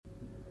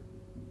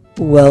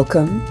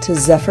Welcome to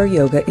Zephyr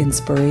Yoga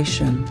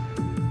Inspiration.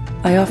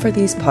 I offer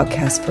these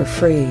podcasts for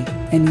free,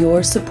 and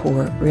your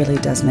support really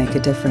does make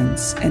a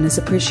difference and is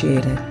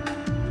appreciated.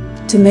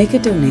 To make a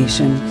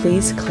donation,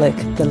 please click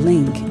the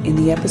link in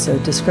the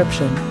episode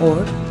description or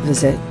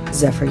visit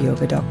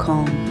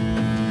zephyryoga.com.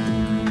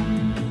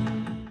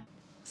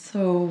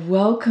 So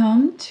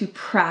welcome to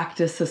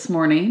practice this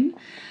morning.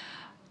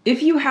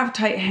 If you have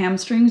tight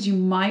hamstrings, you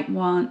might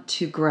want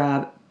to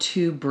grab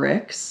 2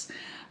 bricks.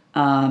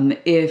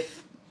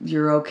 If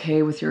you're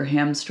okay with your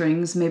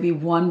hamstrings, maybe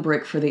 1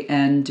 brick for the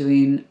end,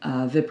 doing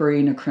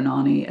Viparina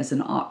Kranani as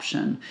an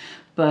option.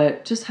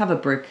 But just have a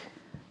brick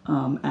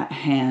at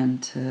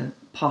hand to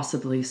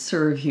possibly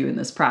serve you in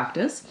this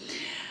practice.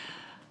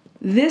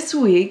 This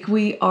week,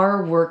 we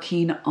are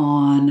working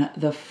on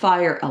the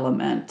fire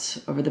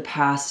element. Over the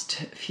past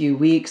few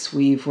weeks,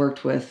 we've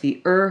worked with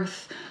the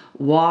earth,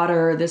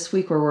 water. This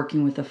week, we're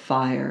working with the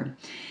fire.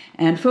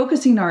 And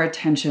focusing our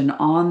attention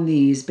on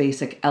these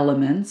basic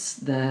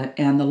elements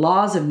and the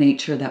laws of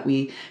nature that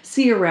we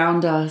see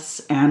around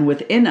us and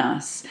within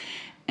us,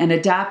 and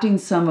adapting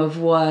some of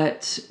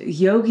what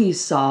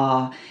yogis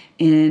saw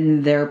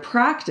in their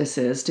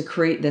practices to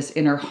create this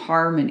inner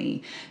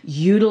harmony,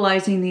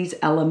 utilizing these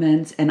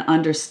elements and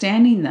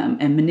understanding them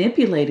and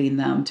manipulating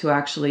them to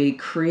actually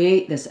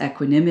create this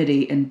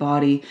equanimity in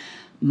body,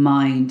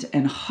 mind,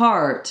 and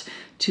heart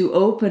to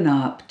open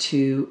up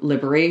to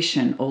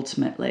liberation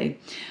ultimately.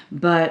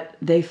 But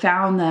they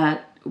found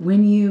that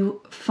when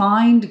you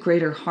find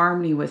greater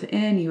harmony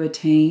within, you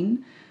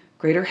attain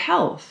greater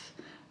health,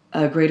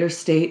 a greater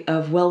state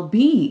of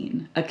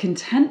well-being, a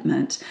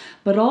contentment,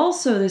 but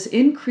also this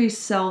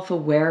increased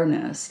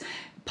self-awareness,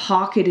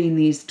 pocketing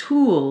these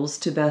tools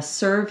to best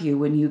serve you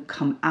when you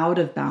come out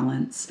of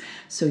balance,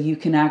 so you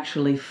can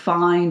actually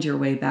find your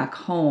way back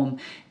home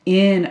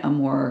in a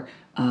more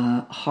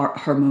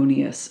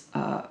harmonious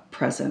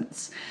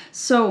presence.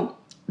 So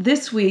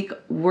this week,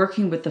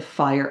 working with the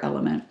fire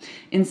element.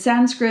 In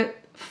Sanskrit,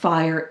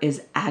 fire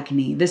is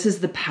Agni. This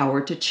is the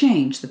power to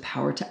change, the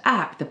power to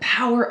act, the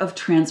power of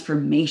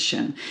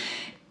transformation.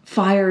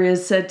 Fire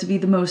is said to be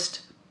the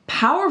most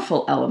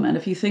powerful element.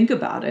 If you think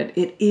about it,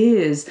 it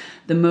is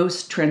the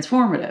most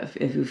transformative.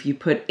 If you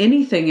put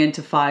anything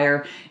into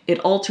fire, it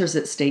alters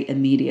its state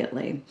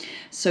immediately.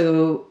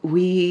 So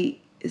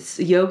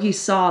yogis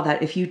saw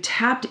that if you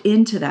tapped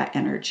into that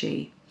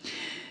energy,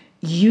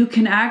 you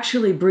can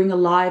actually bring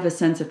alive a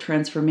sense of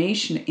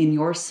transformation in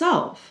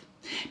yourself.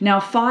 Now,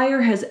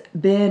 fire has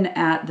been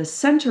at the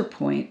center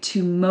point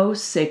to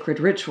most sacred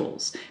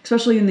rituals,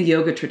 especially in the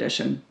yoga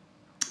tradition.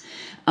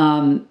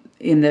 In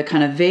the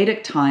kind of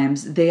Vedic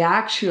times, they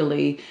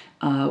actually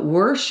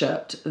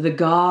worshipped the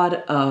god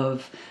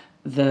of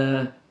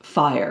the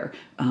fire,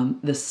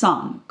 the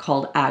sun,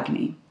 called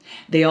Agni.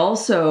 They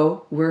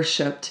also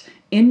worshipped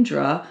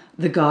Indra,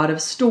 the god of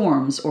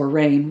storms or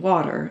rain,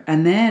 water,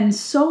 and then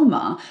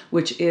Soma,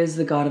 which is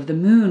the god of the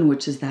moon,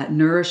 which is that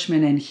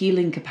nourishment and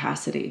healing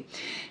capacity.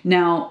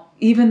 Now,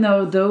 even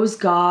though those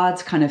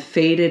gods kind of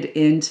faded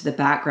into the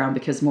background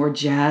because more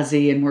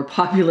jazzy and more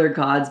popular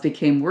gods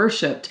became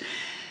worshipped,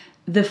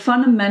 the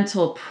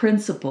fundamental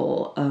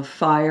principle of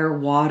fire,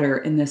 water,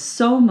 and this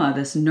Soma,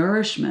 this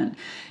nourishment,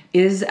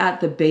 is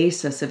at the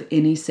basis of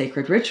any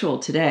sacred ritual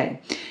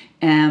today.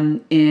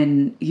 And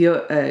in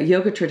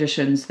yoga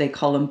traditions, they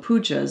call them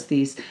pujas,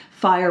 these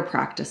fire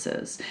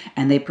practices.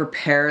 And they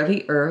prepare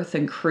the earth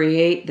and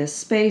create this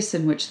space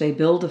in which they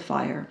build a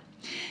fire.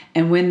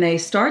 And when they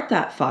start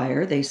that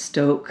fire, they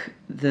stoke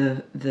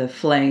the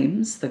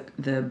flames,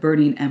 the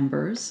burning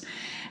embers.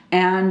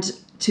 And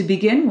to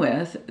begin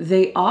with,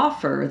 they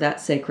offer that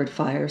sacred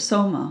fire,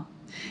 Soma,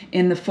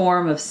 in the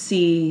form of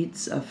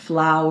seeds, of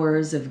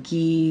flowers, of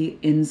ghee,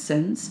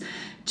 incense,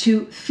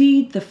 to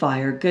feed the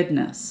fire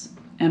goodness.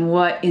 And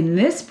what in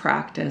this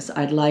practice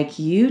I'd like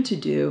you to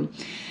do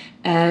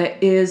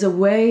is a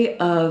way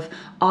of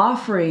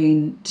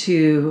offering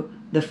to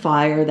the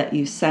fire that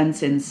you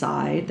sense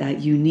inside,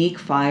 that unique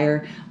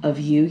fire of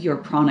you, your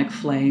pranic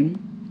flame,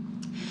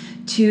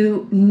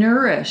 to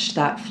nourish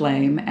that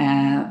flame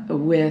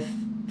with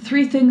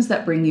 3 things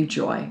that bring you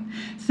joy.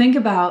 Think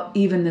about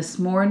even this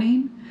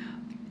morning,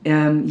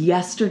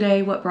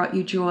 yesterday, what brought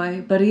you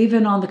joy, but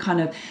even on the kind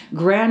of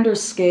grander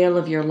scale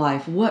of your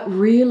life, what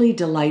really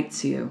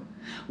delights you?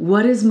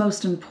 What is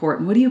most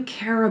important? What do you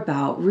care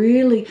about?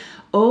 Really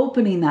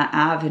opening that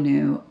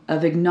avenue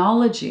of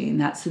acknowledging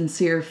that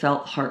sincere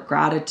felt heart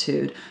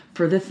gratitude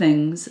for the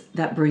things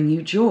that bring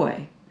you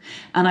joy.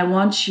 And I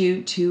want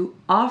you to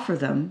offer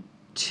them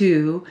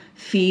to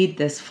feed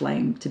this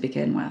flame to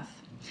begin with.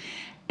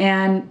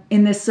 And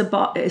in this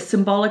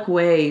symbolic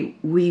way,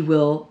 we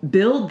will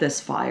build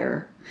this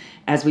fire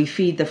as we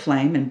feed the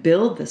flame and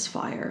build this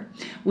fire.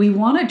 We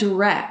want to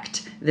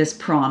direct this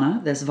prana,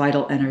 this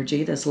vital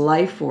energy, this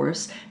life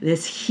force,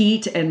 this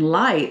heat and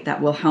light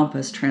that will help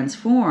us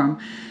transform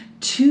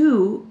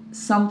to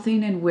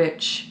something in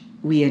which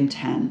we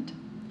intend.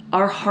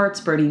 Our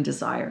heart's burning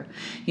desire.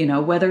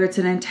 Whether it's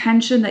an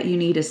intention that you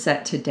need to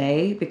set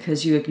today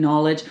because you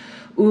acknowledge,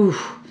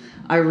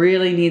 I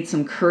really need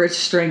some courage,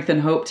 strength,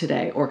 and hope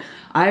today. Or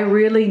I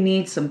really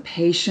need some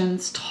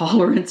patience,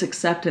 tolerance,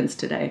 acceptance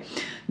today.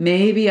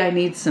 Maybe I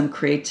need some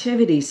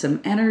creativity,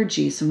 some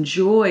energy, some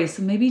joy,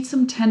 maybe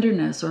some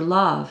tenderness or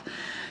love.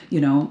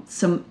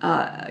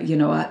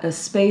 A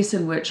space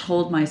in which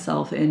hold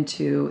myself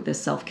into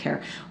this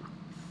self-care.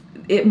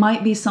 It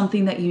might be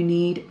something that you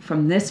need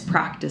from this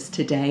practice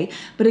today,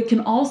 but it can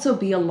also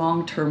be a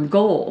long-term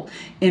goal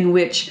in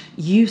which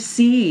you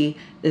see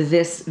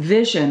this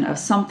vision of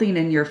something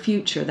in your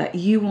future that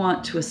you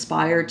want to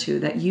aspire to,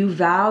 that you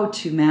vow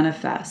to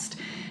manifest.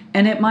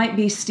 And it might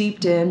be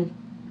steeped in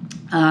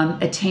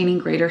attaining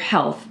greater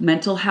health,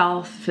 mental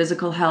health,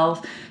 physical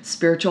health,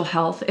 spiritual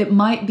health. It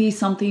might be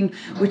something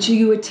which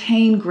you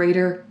attain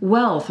greater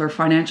wealth or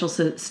financial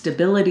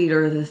stability,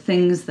 or the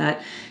things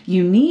that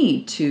you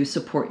need to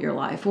support your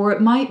life. Or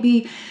it might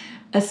be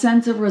a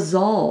sense of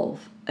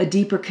resolve, a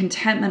deeper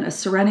contentment, a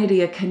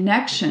serenity, a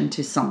connection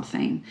to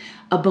something,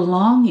 a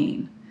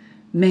belonging.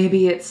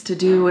 Maybe it's to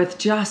do with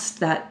just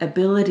that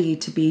ability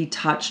to be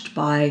touched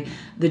by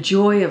the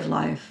joy of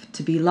life,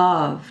 to be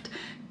loved,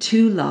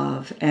 to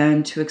love,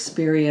 and to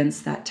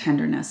experience that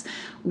tenderness.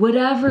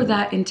 Whatever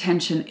that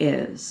intention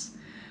is,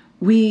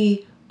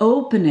 we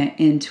open it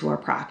into our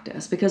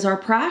practice, because our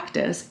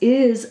practice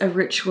is a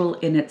ritual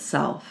in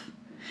itself.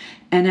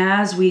 And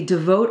as we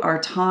devote our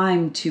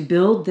time to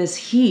build this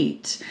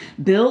heat,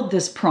 build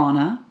this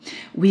prana,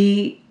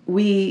 we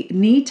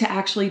need to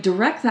actually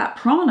direct that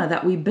prana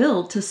that we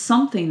build to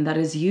something that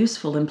is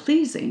useful and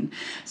pleasing.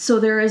 So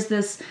there is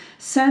this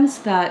sense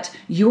that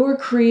you're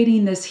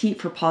creating this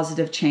heat for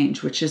positive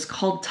change, which is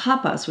called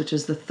tapas, which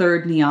is the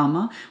third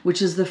niyama,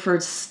 which is the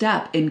first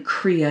step in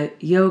Kriya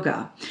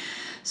Yoga.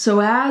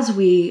 So as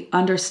we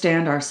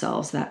understand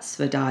ourselves, that's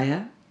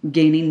Svadhyaya,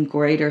 gaining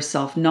greater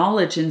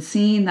self-knowledge and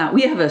seeing that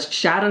we have a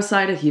shadow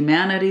side of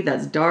humanity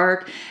that's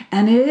dark,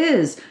 and it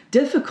is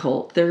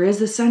difficult. There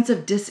is a sense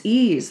of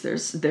dis-ease.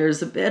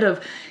 There's a bit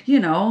of,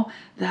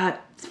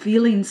 that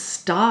feeling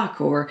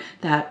stuck or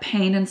that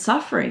pain and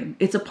suffering.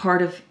 It's a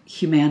part of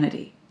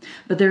humanity.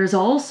 But there's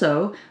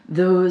also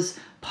those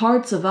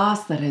parts of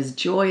us that is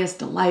joyous,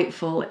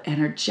 delightful,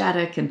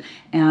 energetic,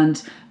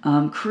 and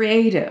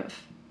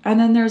creative. And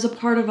then there's a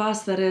part of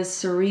us that is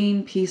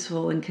serene,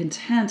 peaceful, and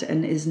content,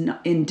 and is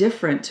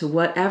indifferent to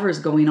whatever's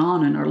going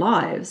on in our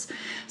lives.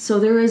 So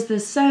there is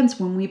this sense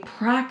when we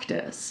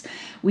practice,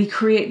 we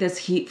create this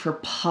heat for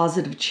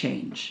positive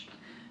change.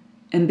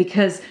 And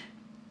because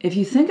if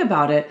you think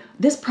about it,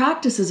 this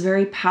practice is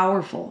very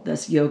powerful,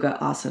 this yoga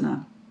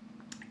asana.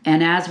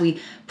 And as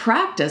we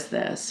practice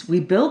this, we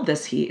build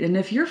this heat. And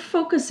if you're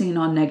focusing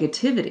on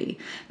negativity,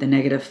 the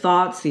negative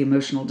thoughts, the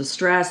emotional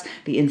distress,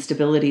 the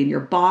instability in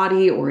your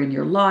body or in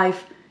your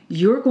life,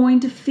 you're going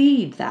to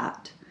feed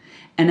that.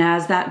 And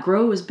as that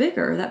grows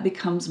bigger, that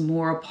becomes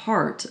more a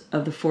part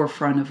of the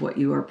forefront of what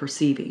you are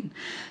perceiving.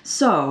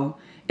 So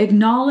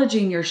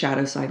acknowledging your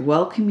shadow side,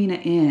 welcoming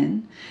it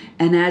in,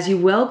 and as you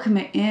welcome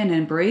it in,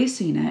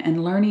 embracing it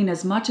and learning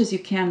as much as you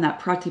can, that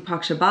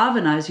Pratipaksha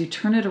Bhavana, as you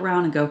turn it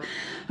around and go,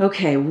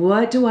 okay,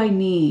 what do I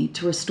need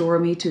to restore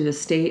me to the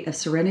state of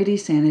serenity,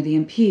 sanity,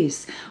 and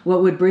peace?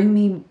 What would bring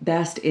me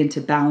best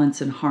into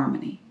balance and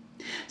harmony?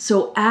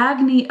 So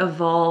Agni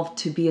evolved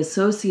to be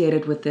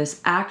associated with this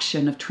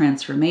action of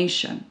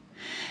transformation.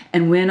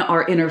 And when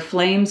our inner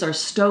flames are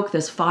stoked,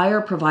 this fire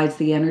provides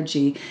the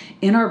energy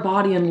in our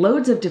body in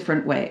loads of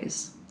different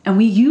ways. And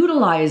we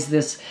utilize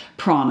this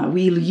prana,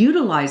 we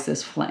utilize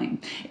this flame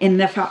in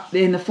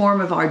the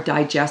form of our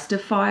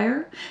digestive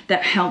fire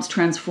that helps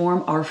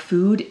transform our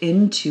food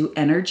into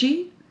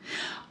energy,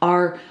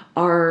 our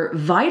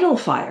vital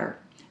fire,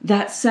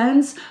 that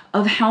sense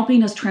of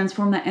helping us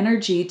transform that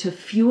energy to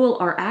fuel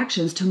our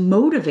actions, to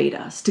motivate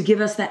us, to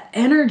give us that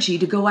energy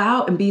to go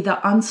out and be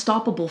the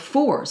unstoppable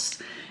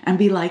force and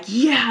be like,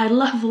 yeah, I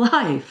love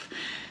life.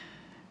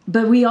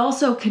 But we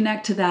also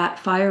connect to that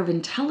fire of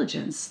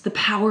intelligence, the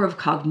power of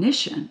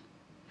cognition,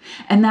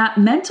 and that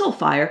mental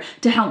fire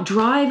to help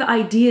drive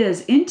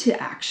ideas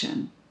into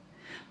action.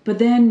 But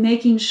then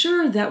making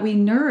sure that we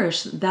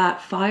nourish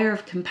that fire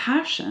of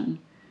compassion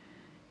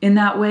in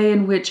that way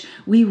in which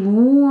we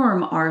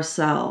warm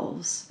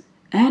ourselves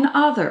and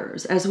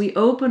others as we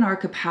open our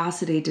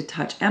capacity to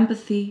touch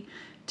empathy,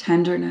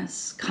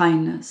 tenderness,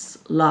 kindness,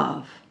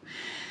 love.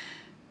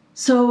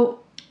 So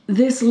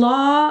this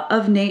law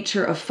of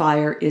nature of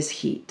fire is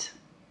heat,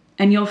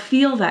 and you'll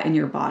feel that in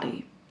your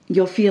body.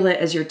 You'll feel it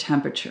as your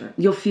temperature.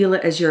 You'll feel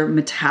it as your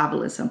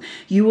metabolism.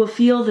 You will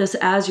feel this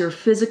as your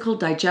physical,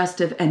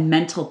 digestive, and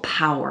mental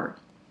power.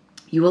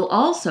 You will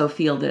also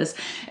feel this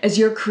as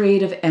your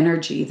creative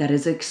energy that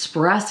is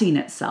expressing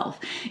itself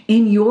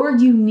in your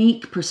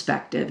unique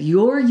perspective,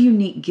 your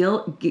unique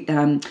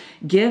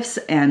gifts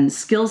and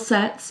skill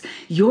sets,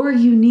 your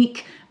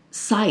unique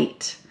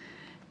sight.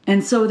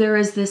 And so there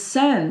is this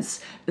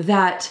sense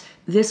that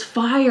this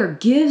fire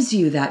gives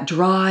you that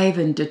drive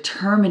and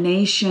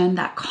determination,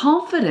 that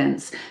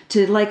confidence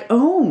to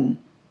own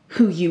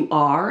who you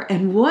are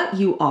and what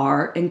you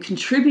are and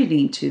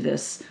contributing to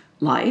this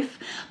life,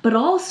 but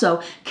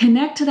also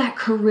connect to that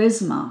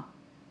charisma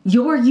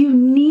your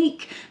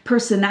unique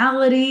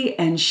personality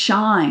and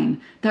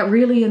shine that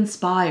really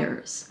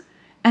inspires.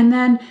 And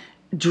then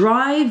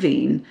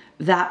driving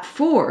that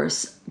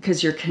force,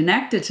 because you're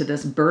connected to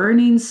this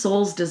burning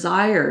soul's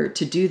desire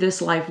to do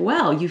this life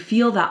well, you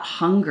feel that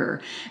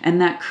hunger and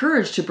that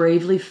courage to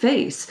bravely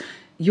face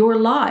your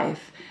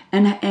life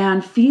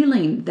and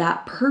feeling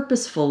that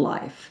purposeful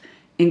life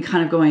in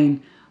kind of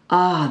going,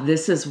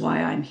 this is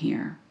why I'm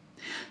here.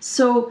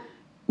 So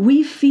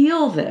we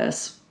feel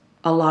this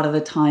a lot of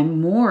the time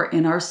more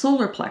in our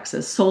solar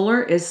plexus.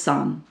 Solar is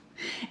sun.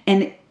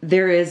 And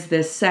there is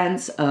this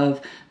sense of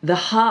the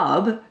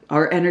hub,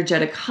 our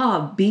energetic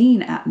hub,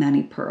 being at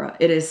Manipura.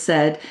 It is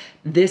said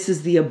this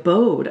is the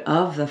abode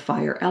of the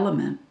fire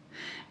element.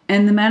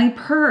 And the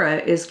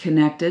Manipura is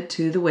connected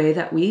to the way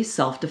that we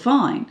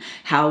self-define,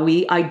 how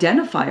we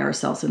identify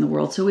ourselves in the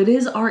world. So it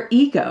is our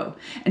ego,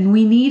 and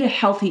we need a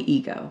healthy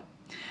ego.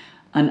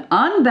 An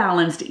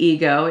unbalanced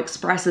ego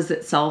expresses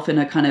itself in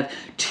a kind of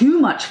too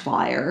much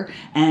fire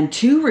and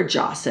too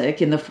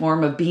rajasic in the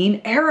form of being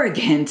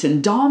arrogant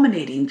and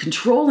dominating,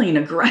 controlling,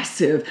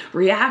 aggressive,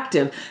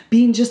 reactive,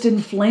 being just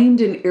inflamed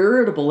and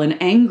irritable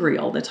and angry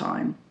all the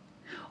time.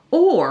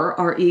 Or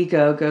our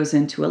ego goes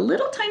into a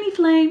little tiny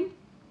flame,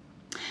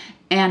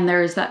 and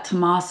there's that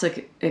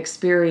tamasic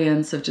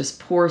experience of just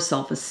poor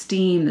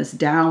self-esteem, this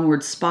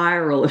downward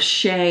spiral of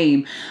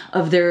shame,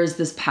 of there's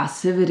this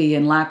passivity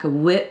and lack of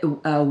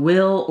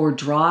will or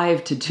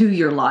drive to do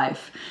your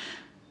life.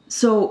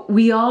 So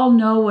we all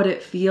know what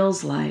it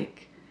feels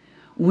like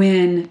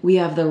when we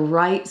have the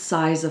right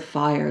size of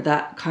fire,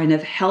 that kind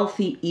of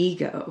healthy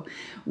ego.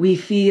 We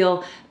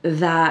feel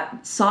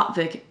that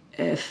sattvic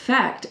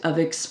effect of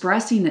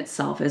expressing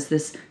itself as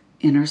this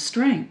inner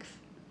strength.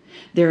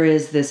 There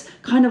is this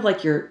kind of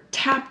like you're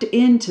tapped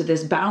into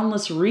this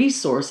boundless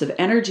resource of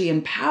energy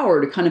and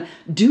power to kind of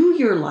do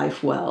your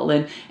life well.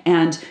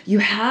 And you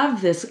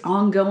have this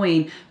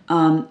ongoing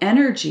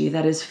energy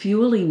that is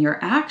fueling your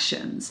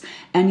actions.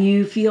 And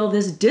you feel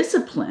this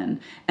discipline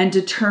and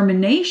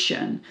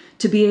determination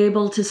to be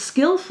able to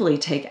skillfully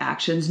take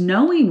actions,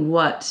 knowing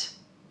what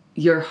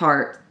your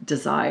heart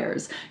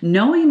desires,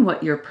 knowing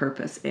what your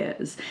purpose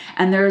is.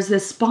 And there is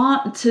this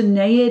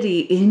spontaneity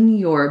in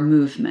your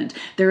movement.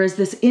 There is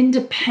this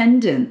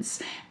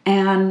independence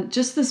and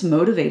just this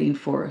motivating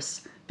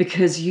force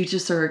because you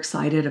just are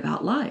excited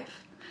about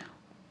life.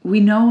 We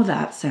know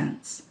that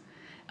sense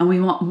and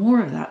we want more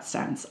of that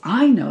sense.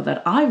 I know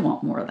that I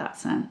want more of that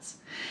sense.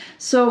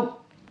 So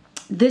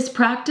this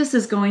practice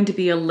is going to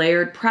be a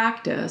layered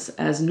practice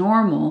as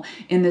normal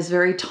in this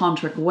very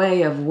tantric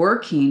way of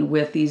working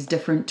with these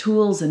different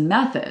tools and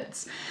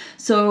methods.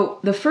 So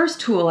the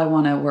first tool I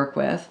want to work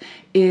with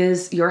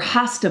is your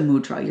hasta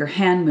mudra, your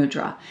hand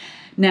mudra.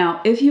 Now,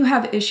 if you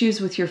have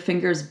issues with your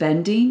fingers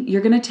bending,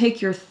 you're going to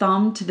take your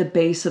thumb to the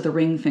base of the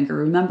ring finger,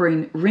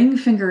 remembering ring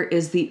finger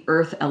is the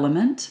earth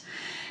element.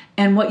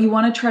 And what you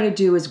want to try to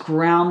do is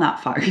ground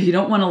that fire. You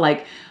don't want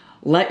to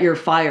let your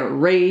fire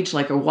rage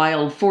like a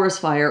wild forest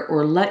fire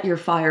or let your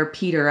fire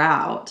peter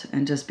out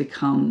and just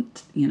become,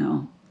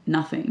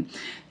 nothing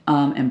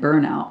and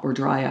burn out or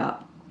dry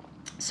up.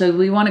 So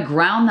we want to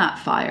ground that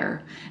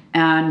fire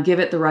and give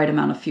it the right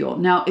amount of fuel.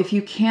 Now, if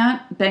you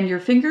can't bend your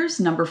fingers,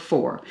 number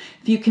 4.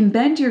 If you can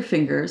bend your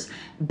fingers,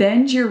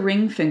 bend your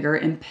ring finger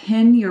and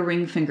pin your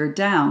ring finger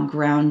down,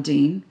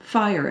 grounding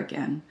fire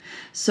again.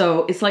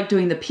 So it's like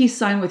doing the peace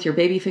sign with your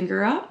baby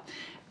finger up,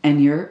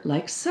 and you're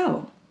like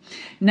so.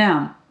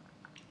 Now,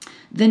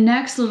 the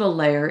next little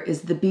layer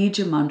is the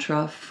bija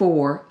mantra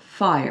for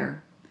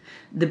fire.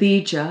 The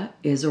bija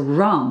is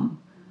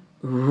rum,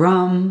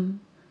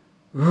 rum,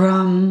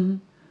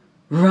 rum,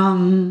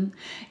 rum.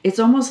 It's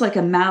almost like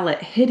a mallet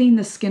hitting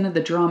the skin of the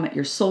drum at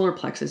your solar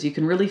plexus. You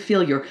can really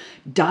feel your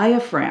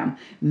diaphragm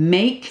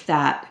make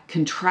that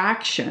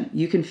contraction.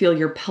 You can feel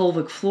your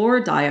pelvic floor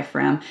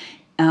diaphragm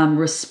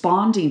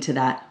responding to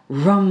that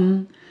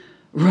rum,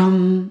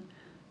 rum,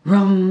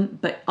 rum.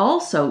 But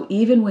also,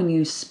 even when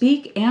you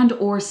speak and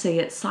or say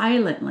it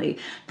silently,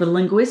 the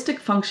linguistic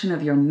function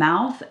of your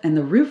mouth and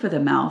the roof of the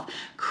mouth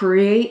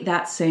create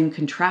that same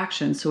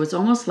contraction. So it's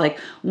almost like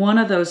one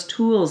of those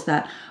tools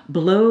that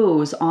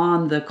blows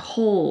on the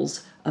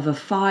coals of a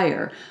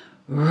fire.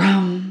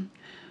 Rum,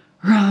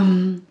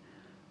 rum,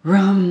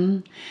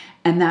 rum.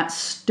 And that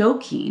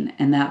stoking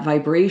and that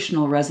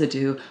vibrational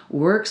residue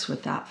works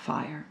with that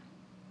fire.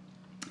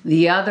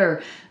 The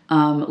other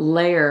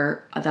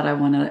layer that I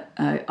want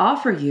to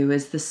offer you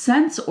is the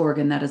sense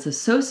organ that is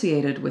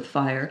associated with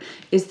fire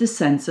is the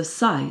sense of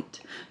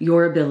sight,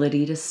 your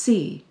ability to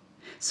see.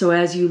 So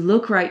as you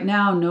look right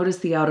now, notice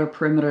the outer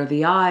perimeter of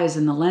the eyes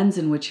and the lens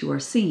in which you are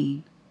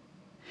seeing.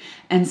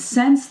 And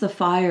sense the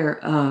fire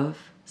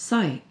of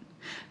sight,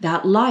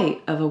 that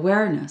light of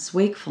awareness,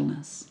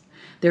 wakefulness.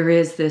 There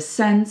is this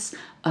sense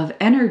of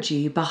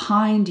energy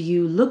behind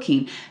you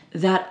looking,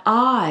 that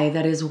eye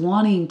that is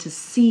wanting to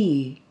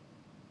see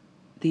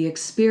the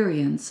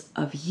experience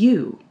of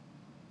you,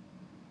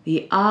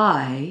 the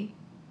eye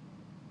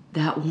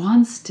that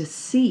wants to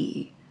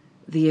see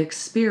the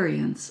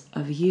experience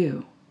of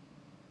you.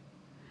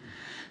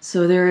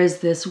 So there is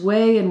this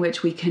way in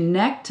which we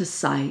connect to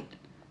sight,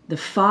 the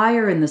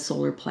fire in the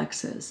solar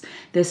plexus,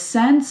 this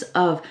sense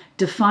of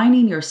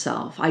defining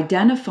yourself,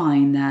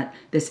 identifying that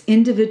this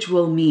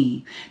individual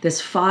me, this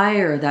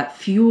fire that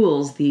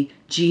fuels the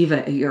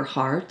jiva at your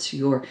heart,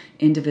 your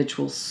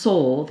individual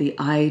soul, the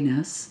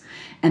I-ness,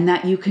 and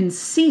that you can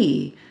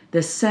see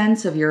the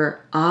sense of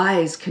your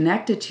eyes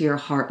connected to your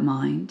heart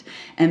mind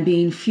and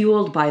being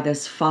fueled by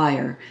this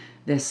fire,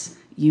 this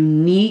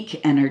unique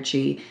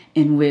energy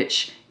in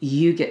which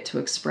you get to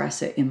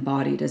express it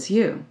embodied as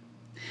you.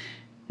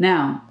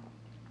 Now,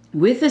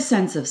 with a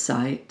sense of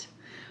sight,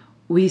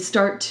 we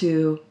start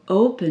to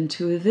open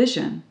to a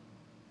vision.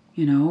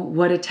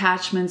 What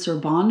attachments or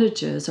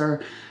bondages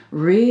are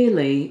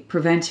really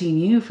preventing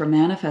you from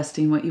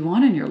manifesting what you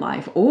want in your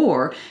life,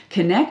 or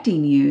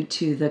connecting you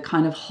to the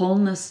kind of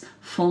wholeness,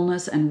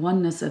 fullness, and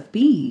oneness of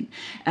being.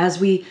 As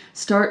we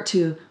start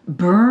to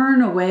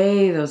burn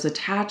away those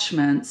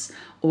attachments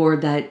or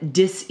that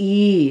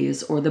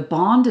dis-ease or the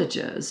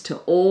bondages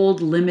to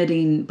old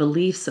limiting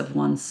beliefs of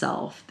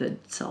oneself, the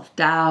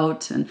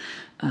self-doubt and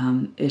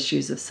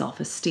issues of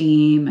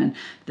self-esteem, and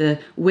the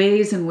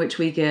ways in which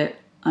we get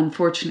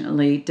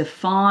unfortunately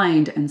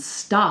defined and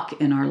stuck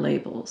in our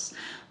labels,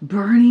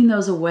 burning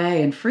those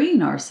away and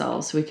freeing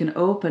ourselves so we can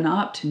open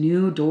up to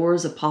new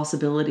doors of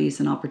possibilities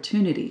and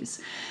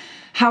opportunities.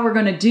 How we're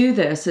going to do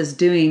this is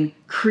doing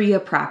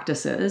Kriya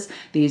practices,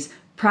 these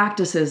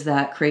practices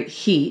that create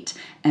heat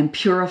and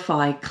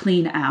purify,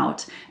 clean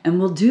out. And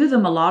we'll do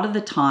them a lot of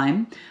the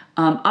time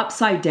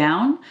upside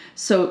down.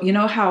 So you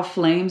know how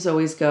flames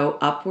always go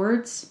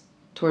upwards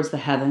towards the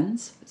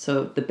heavens?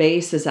 So the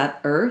base is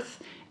at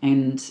earth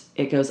and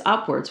it goes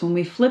upwards. When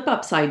we flip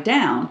upside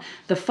down,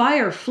 the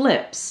fire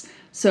flips.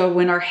 So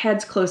when our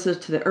head's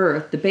closest to the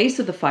earth, the base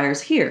of the fire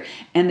is here,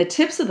 and the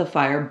tips of the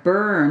fire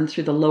burn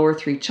through the lower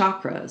 3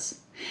 chakras.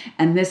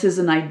 And this is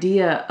an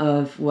idea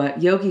of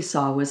what Yogi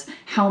saw was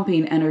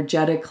helping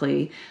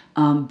energetically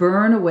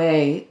burn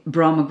away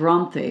Brahma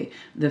Granthi,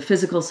 the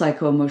physical,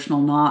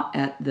 psycho-emotional knot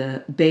at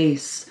the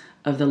base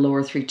of the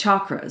lower 3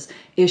 chakras,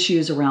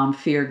 issues around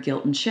fear,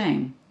 guilt, and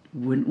shame.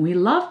 Wouldn't we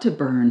love to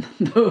burn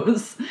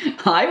those?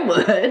 I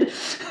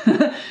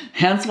would.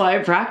 Hence why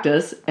I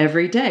practice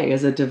every day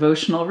as a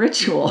devotional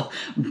ritual.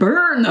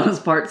 Burn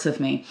those parts of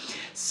me.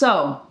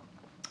 So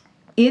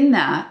in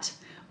that,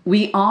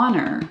 we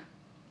honor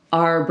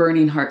our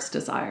burning heart's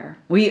desire.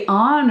 We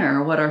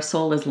honor what our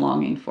soul is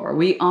longing for.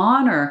 We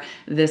honor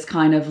this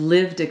kind of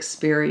lived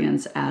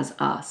experience as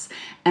us.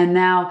 And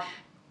now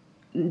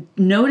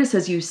notice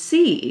as you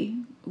see,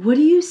 what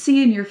do you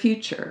see in your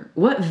future?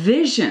 What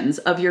visions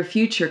of your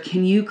future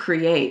can you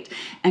create?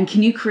 And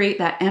can you create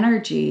that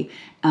energy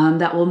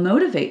that will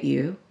motivate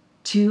you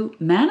to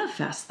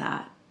manifest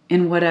that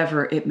in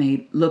whatever it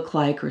may look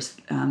like or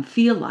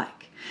feel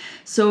like?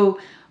 So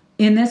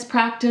in this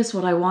practice,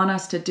 what I want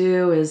us to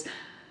do is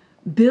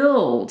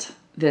build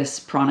this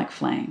pranic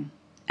flame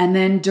and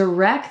then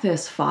direct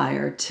this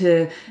fire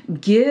to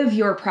give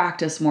your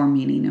practice more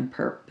meaning and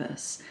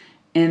purpose,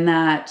 in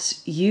that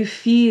you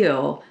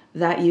feel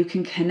that you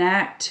can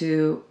connect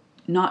to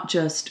not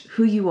just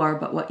who you are,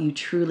 but what you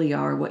truly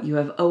are, what you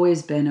have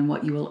always been and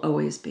what you will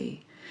always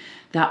be.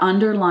 That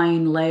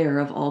underlying layer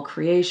of all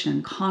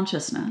creation,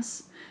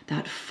 consciousness,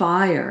 that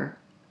fire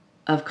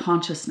of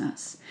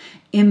consciousness,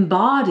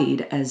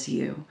 embodied as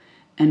you,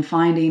 and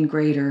finding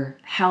greater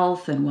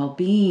health and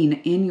well-being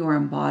in your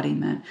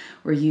embodiment,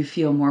 where you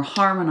feel more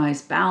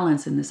harmonized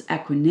balance in this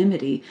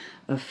equanimity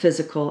of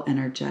physical,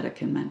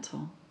 energetic, and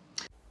mental.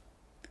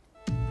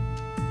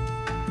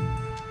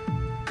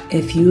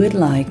 If you would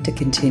like to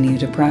continue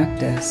to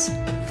practice,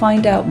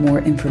 find out more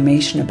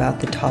information about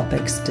the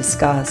topics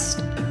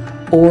discussed,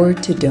 or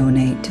to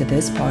donate to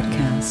this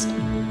podcast,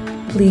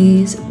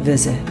 please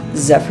visit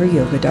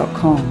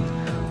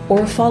zephyryoga.com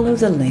or follow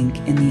the link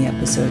in the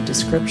episode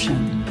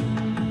description.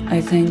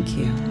 I thank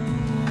you.